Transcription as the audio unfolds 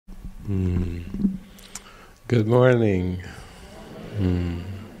Good morning.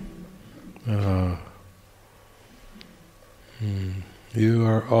 You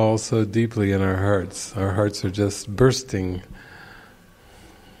are all so deeply in our hearts. Our hearts are just bursting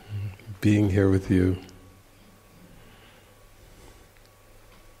being here with you.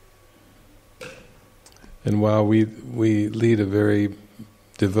 And while we lead a very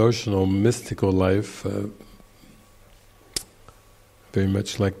devotional, mystical life, very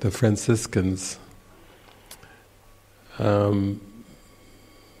much like the Franciscans, for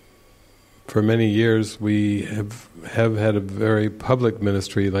many years we have had a very public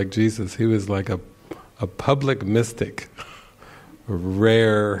ministry like Jesus. He was like a public mystic, a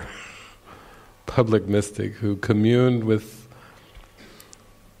rare public mystic who communed with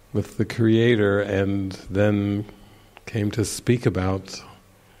the Creator and then came to speak about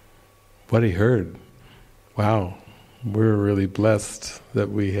what he heard. Wow, we're really blessed that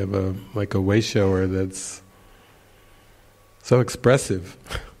we have a way shower that's so expressive.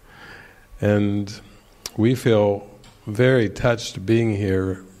 And we feel very touched being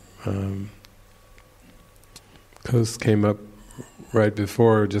here. Coast came up right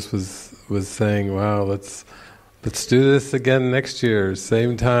before, just was saying, wow, let's do this again next year,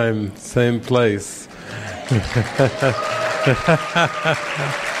 same time, same place.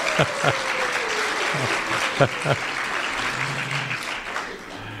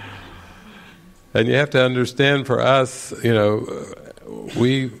 And you have to understand, for us,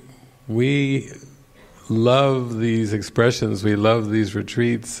 we love these expressions, we love these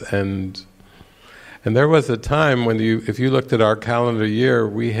retreats, and there was a time when if you looked at our calendar year,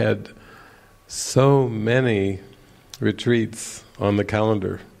 we had so many retreats on the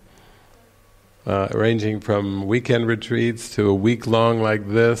calendar, ranging from weekend retreats to a week long like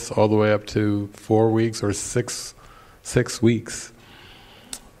this, all the way up to 4 weeks or six weeks.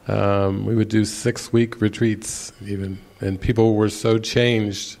 We would do 6-week retreats even, and people were so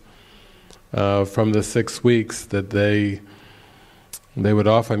changed from the 6 weeks that they would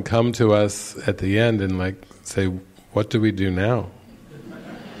often come to us at the end and say, what do we do now?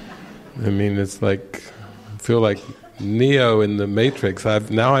 I mean, it's like, I feel like Neo in the Matrix.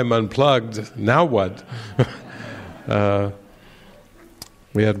 Now I'm unplugged, now what?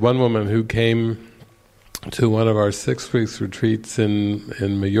 We had one woman who came to one of our 6 weeks retreats in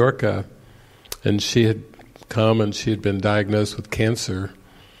Mallorca, and she had come and she had been diagnosed with cancer.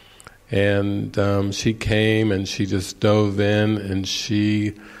 And she came and she just dove in, and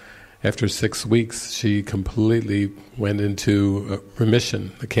after 6 weeks, she completely went into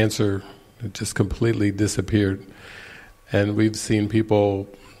remission. The cancer just completely disappeared. And we've seen people,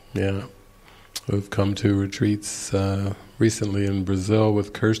 who've come to retreats recently in Brazil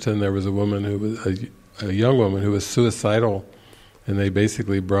with Kirsten. There was a woman who was a young woman who was suicidal, and they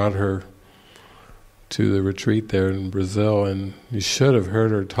basically brought her to the retreat there in Brazil, and you should have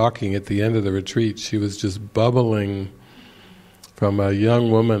heard her talking at the end of the retreat. She was just bubbling from a young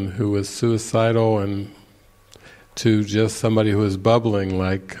woman who was suicidal and to just somebody who was bubbling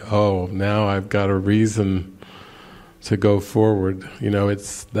like, oh, now I've got a reason to go forward.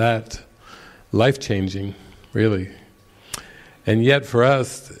 It's that life-changing, really. And yet for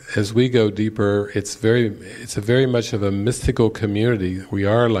us, as we go deeper, it's a very much of a mystical community. We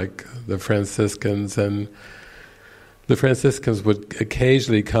are like the Franciscans, and the Franciscans would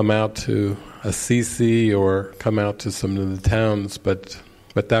occasionally come out to Assisi or come out to some of the towns, but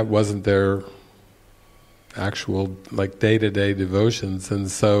that wasn't their actual day-to-day devotions. And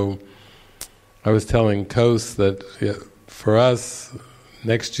so I was telling Kos that for us,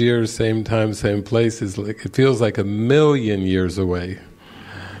 next year, same time, same place, it feels like 1,000,000 years away.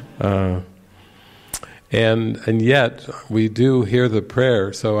 And yet, we do hear the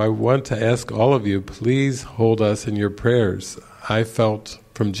prayer. So I want to ask all of you, please hold us in your prayers. I felt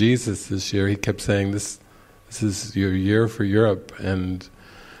from Jesus this year, he kept saying, this is your year for Europe. And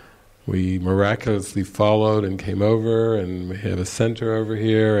we miraculously followed and came over, and we have a center over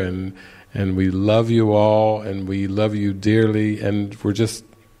here, and we love you all, and we love you dearly, and we're just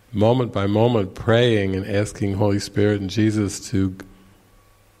moment by moment praying and asking Holy Spirit and Jesus to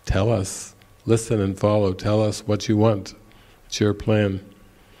tell us, listen and follow, tell us what you want, it's your plan.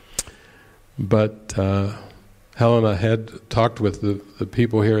 But Helena had talked with the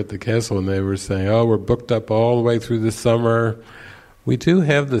people here at the castle, and they were saying, oh, we're booked up all the way through the summer. We do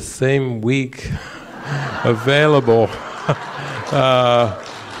have the same week available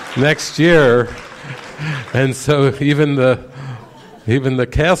next year, and so even the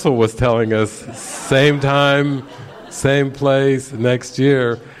castle was telling us same time, same place next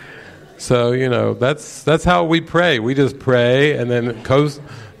year. So that's how we pray. We just pray, and then Kos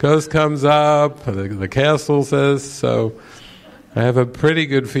ghost comes up, the castle says, so I have a pretty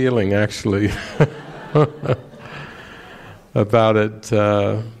good feeling, actually, about it.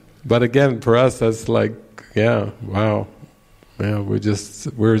 But again, for us, that's like, yeah, wow. Yeah,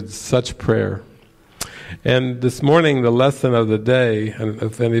 we're in such prayer. And this morning, the lesson of the day, and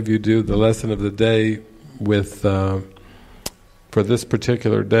if any of you do the lesson of the day with, for this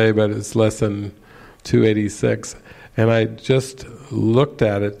particular day, but it's lesson 286, and I just looked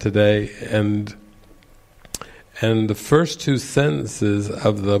at it today, and the first two sentences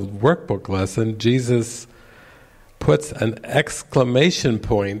of the workbook lesson, Jesus puts an exclamation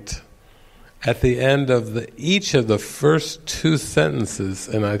point at the end of each of the first two sentences,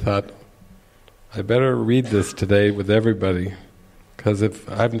 and I thought, I better read this today with everybody, because if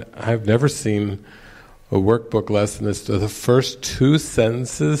I've never seen a workbook lesson that's the first two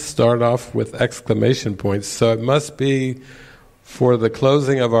sentences start off with exclamation points. So it must be for the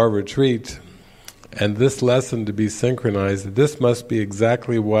closing of our retreat and this lesson to be synchronized. This must be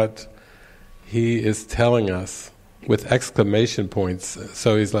exactly what he is telling us with exclamation points.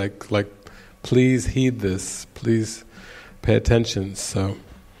 So he's like, please heed this, please pay attention. So.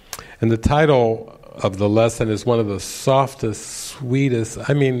 And the title of the lesson is one of the softest, sweetest.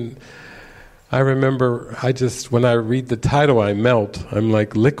 I mean, I remember when I read the title, I melt. I'm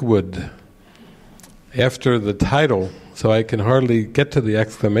like liquid after the title, so I can hardly get to the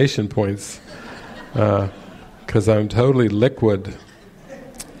exclamation points because I'm totally liquid.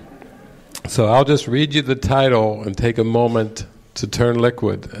 So I'll just read you the title and take a moment to turn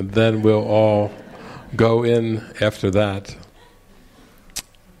liquid, and then we'll all go in after that.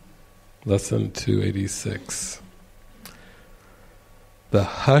 Lesson 286. The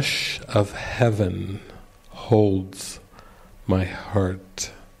hush of heaven holds my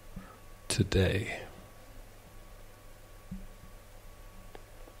heart today.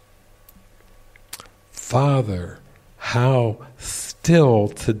 Father, how still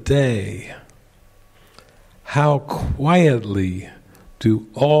today, how quietly do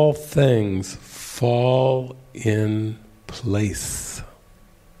all things fall in place.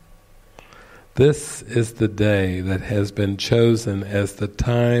 This is the day that has been chosen as the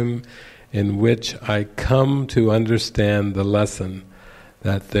time in which I come to understand the lesson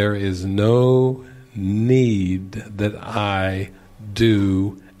that there is no need that I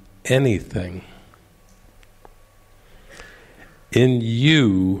do anything. In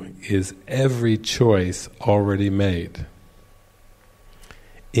you is every choice already made.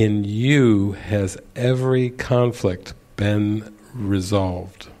 In you has every conflict been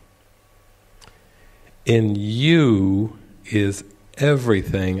resolved. In you is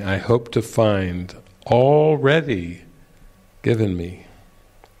everything I hope to find already given me.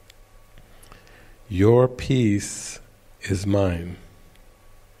 Your peace is mine.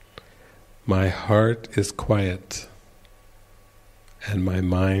 My heart is quiet, and my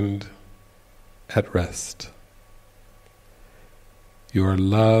mind at rest. Your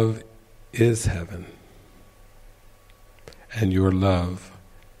love is heaven, and your love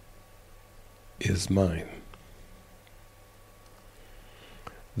is mine.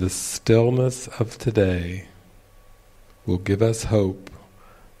 The stillness of today will give us hope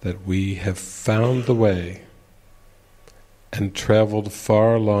that we have found the way and traveled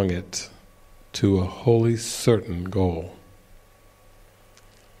far along it to a wholly certain goal.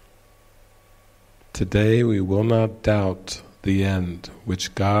 Today we will not doubt the end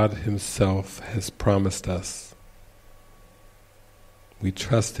which God Himself has promised us. We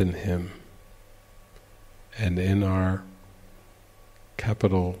trust in Him and in our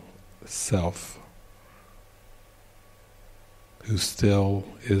capital Self, who still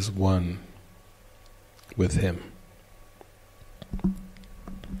is one with Him.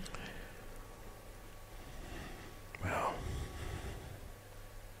 Wow.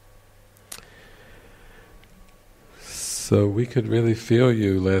 So we could really feel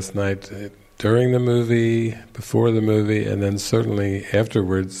you last night, during the movie, before the movie, and then certainly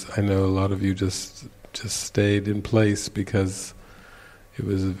afterwards. I know a lot of you just stayed in place because it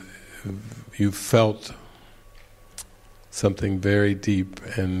was, you felt something very deep,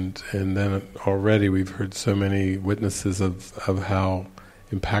 and then already we've heard so many witnesses of how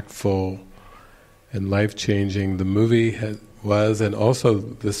impactful and life-changing the movie was, and also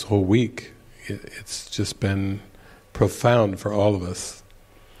this whole week. It's just been profound for all of us.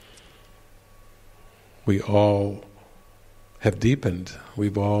 We all have deepened.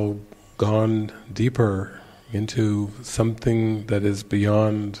 We've all gone deeper into something that is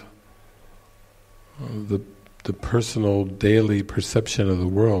beyond the personal daily perception of the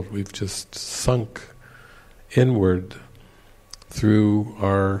world. We've just sunk inward through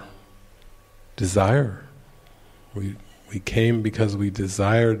our desire. We came because we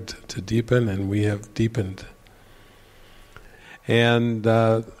desired to deepen, and we have deepened. And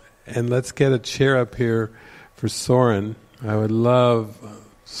let's get a chair up here for Søren. I would love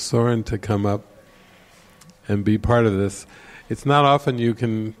Søren to come up and be part of this. It's not often you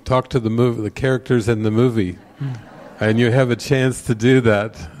can talk to the characters in the movie, and you have a chance to do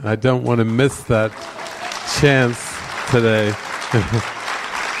that. I don't want to miss that chance today.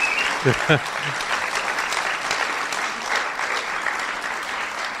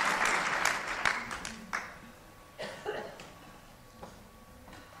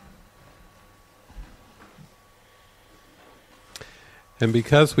 And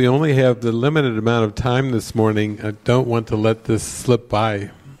because we only have the limited amount of time this morning, I don't want to let this slip by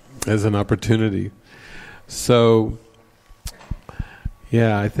as an opportunity. So,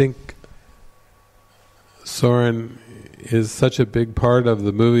 yeah, I think Søren is such a big part of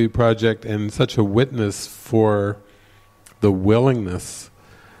the movie project and such a witness for the willingness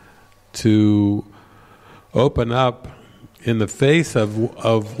to open up in the face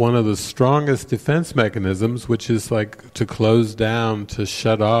of one of the strongest defense mechanisms, which is like to close down, to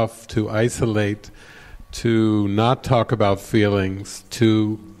shut off, to isolate, to not talk about feelings,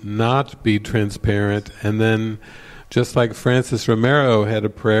 to not be transparent. And then, just like Francis Romero had a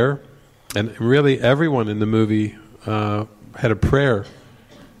prayer, and really everyone in the movie had a prayer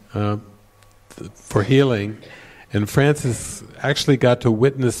for healing, and Francis actually got to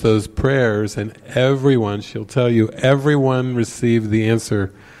witness those prayers, and everyone, she'll tell you, everyone received the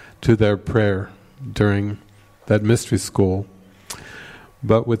answer to their prayer during that mystery school.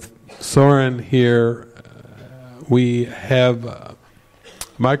 But with Søren here, we have a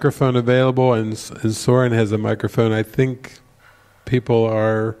microphone available, and Søren has a microphone. I think people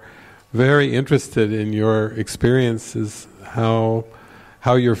are very interested in your experiences, how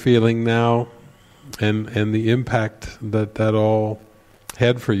you're feeling now, and the impact that all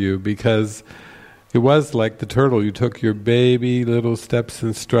had for you, because it was like the turtle. You took your baby little steps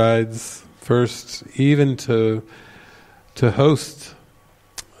and strides first, even to host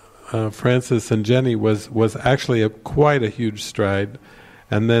Francis and Jenny was actually quite a huge stride,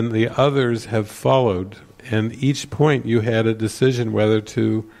 and then the others have followed, and each point you had a decision whether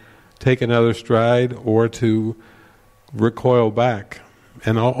to take another stride or to recoil back.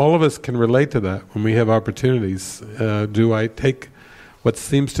 And all of us can relate to that when we have opportunities. Do I take what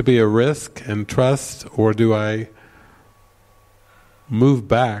seems to be a risk and trust, or do I move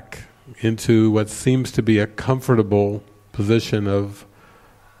back into what seems to be a comfortable position of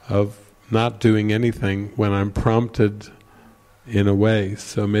not doing anything when I'm prompted in a way?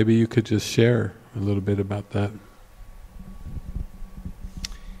 So maybe you could just share a little bit about that.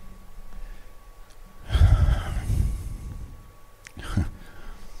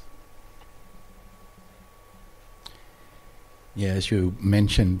 Yeah, as you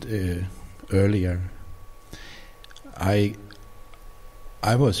mentioned earlier, I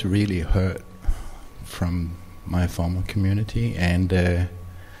was really hurt from my former community, and the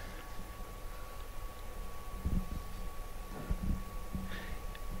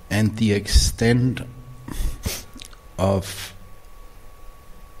extent of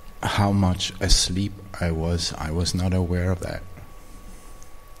how much asleep I was not aware of that.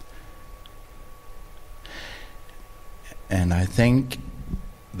 And I think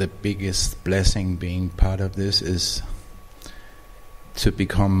the biggest blessing being part of this is to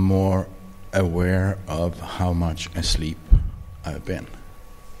become more aware of how much asleep I've been.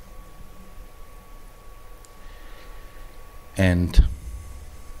 And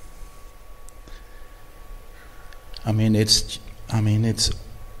it's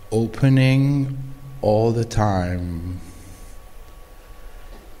opening all the time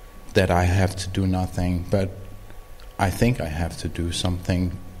that I have to do nothing, but I think I have to do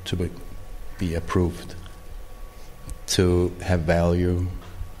something to be approved, to have value,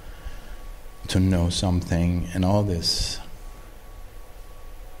 to know something, and all this.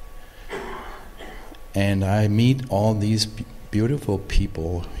 And I meet all these beautiful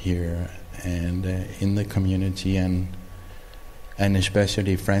people here and in the community, and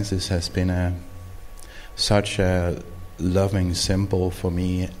especially Francis has been such a loving symbol for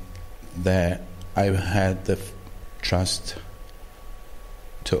me that I've had the trust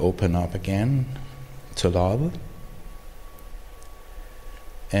to open up again to love.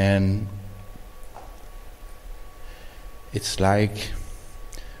 And it's like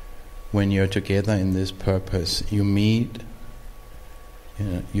when you're together in this purpose, you meet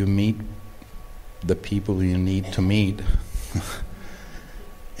the people you need to meet.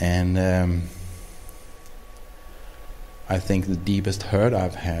 I think the deepest hurt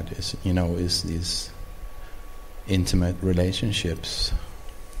I've had is these intimate relationships,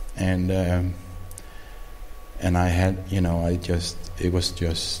 and I had, it was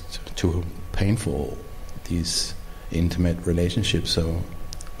just too painful, these intimate relationships, so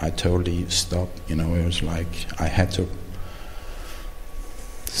I totally stopped. It was like I had to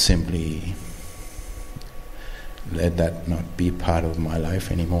simply let that not be part of my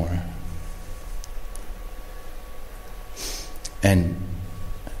life anymore. And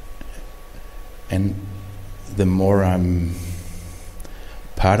the more I'm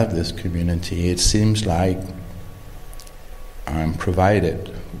part of this community, it seems like I'm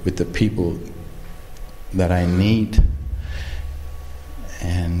provided with the people that I need,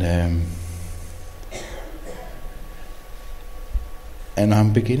 and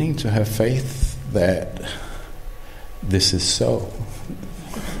I'm beginning to have faith that this is so.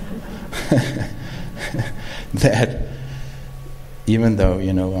 That even though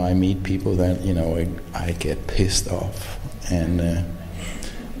I meet people that I get pissed off, and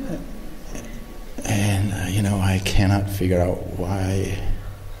I cannot figure out why.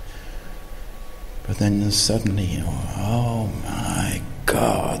 But then suddenly, oh my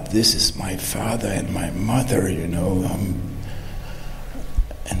God, this is my father and my mother, and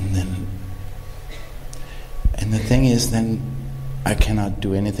the thing is, then I cannot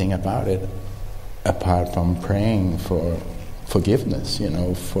do anything about it apart from praying for forgiveness. I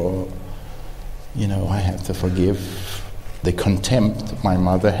have to forgive the contempt my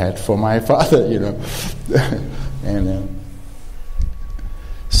mother had for my father. And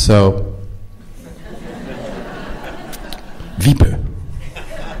so, Wiebe.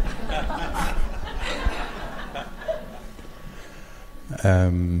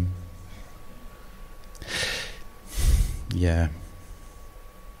 Yeah.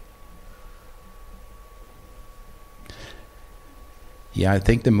 Yeah, I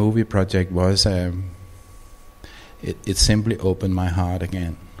think the movie project was, it simply opened my heart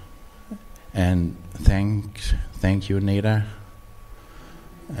again. And thank you, Neda.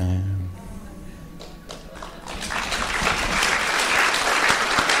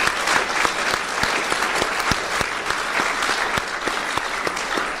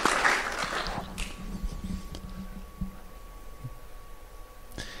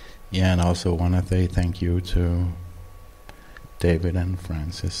 Yeah, and I also want to say thank you to David and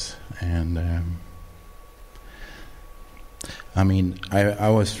Francis. And I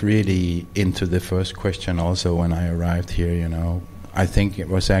was really into the first question also when I arrived here, I think it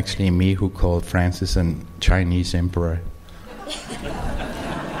was actually me who called Francis a Chinese emperor.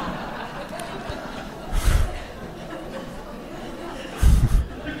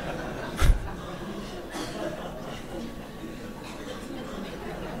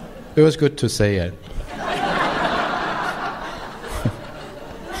 It was good to say it.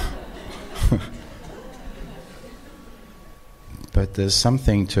 But there's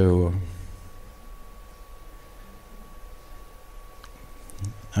something to...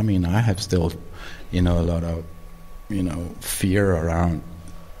 I have still, a lot of, fear around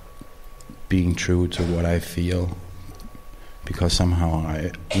being true to what I feel, because somehow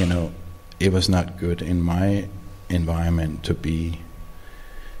it was not good in my environment to be,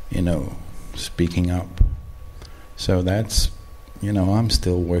 speaking up. So that's, I'm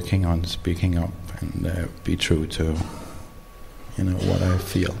still working on speaking up and be true to, what I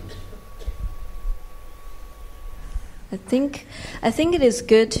feel. I think it is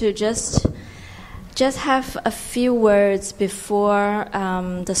good to just have a few words before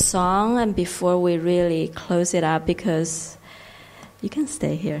the song and before we really close it up, because you can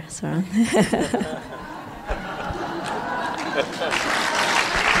stay here, Søren.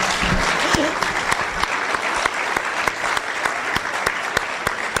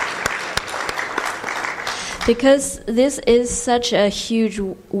 Because this is such a huge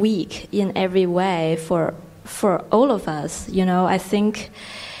week in every way for all of us, I think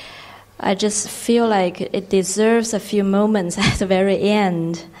I just feel like it deserves a few moments at the very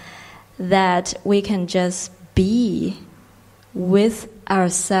end that we can just be with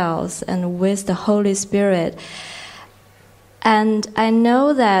ourselves and with the Holy Spirit. And I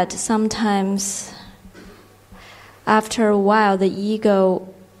know that sometimes after a while the ego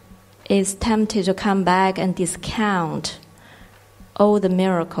is tempted to come back and discount all the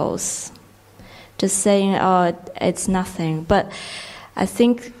miracles, just saying, oh, it's nothing. But I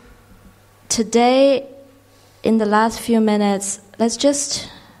think today, in the last few minutes, let's just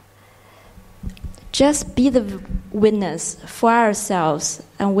be the witness for ourselves,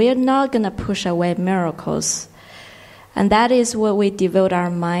 and we're not going to push away miracles. And that is what we devote our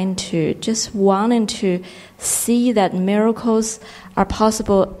mind to, just wanting to see that miracles are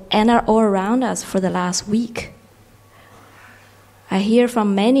possible and are all around us for the last week. I hear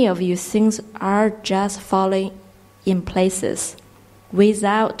from many of you, things are just falling in places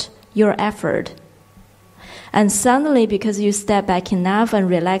without your effort. And suddenly, because you step back enough and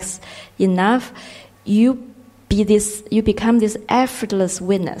relax enough, you become this effortless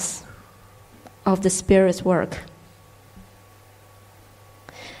witness of the Spirit's work.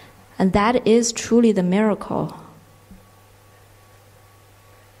 And that is truly the miracle.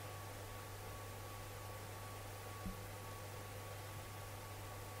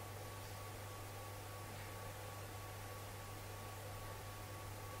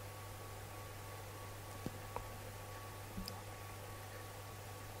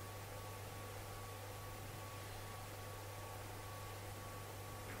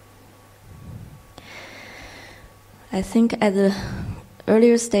 I think at the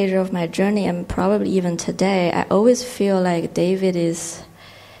earlier stage of my journey, and probably even today, I always feel like David is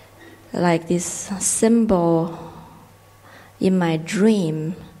like this symbol in my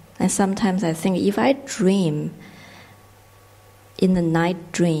dream. And sometimes I think if I dream in the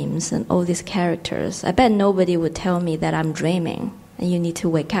night dreams and all these characters, I bet nobody would tell me that I'm dreaming and you need to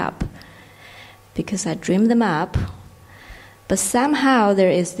wake up, because I dream them up. But somehow there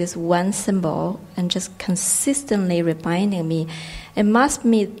is this one symbol and just consistently reminding me, it must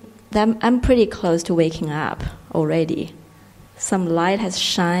mean that I'm pretty close to waking up already. Some light has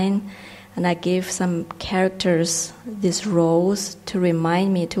shined, and I give some characters these roles to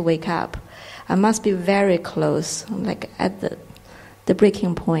remind me to wake up. I must be very close, like at the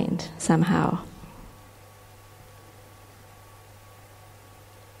breaking point somehow.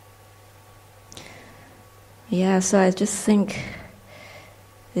 Yeah, so I just think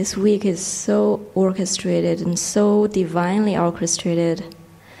this week is so orchestrated and so divinely orchestrated.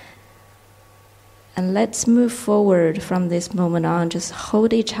 And let's move forward from this moment on, just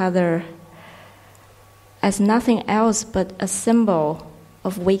hold each other as nothing else but a symbol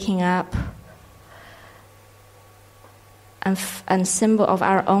of waking up and symbol of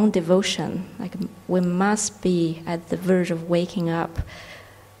our own devotion. Like, we must be at the verge of waking up.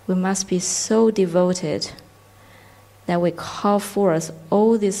 We must be so devoted that we call forth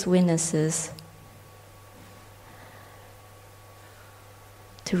all these witnesses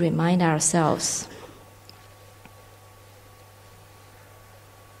to remind ourselves.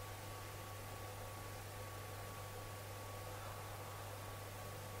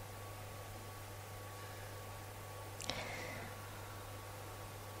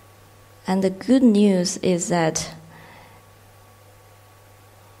 And the good news is that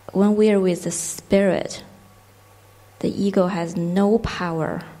when we are with the Spirit, the ego has no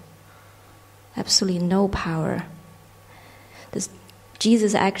power, absolutely no power.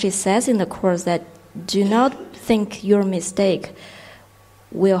 Jesus actually says in the Course that do not think your mistake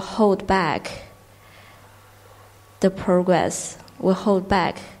will hold back the progress, will hold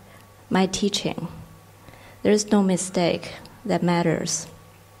back my teaching. There is no mistake that matters.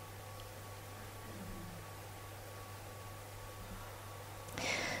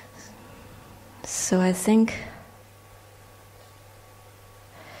 So I think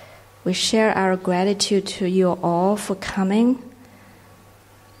we share our gratitude to you all for coming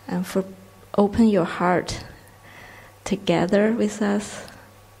and for open your heart together with us.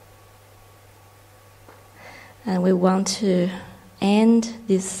 And we want to end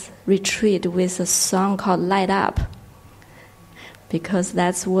this retreat with a song called Light Up, because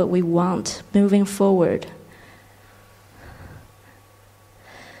that's what we want moving forward.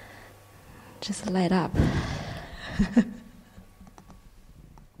 Just light up.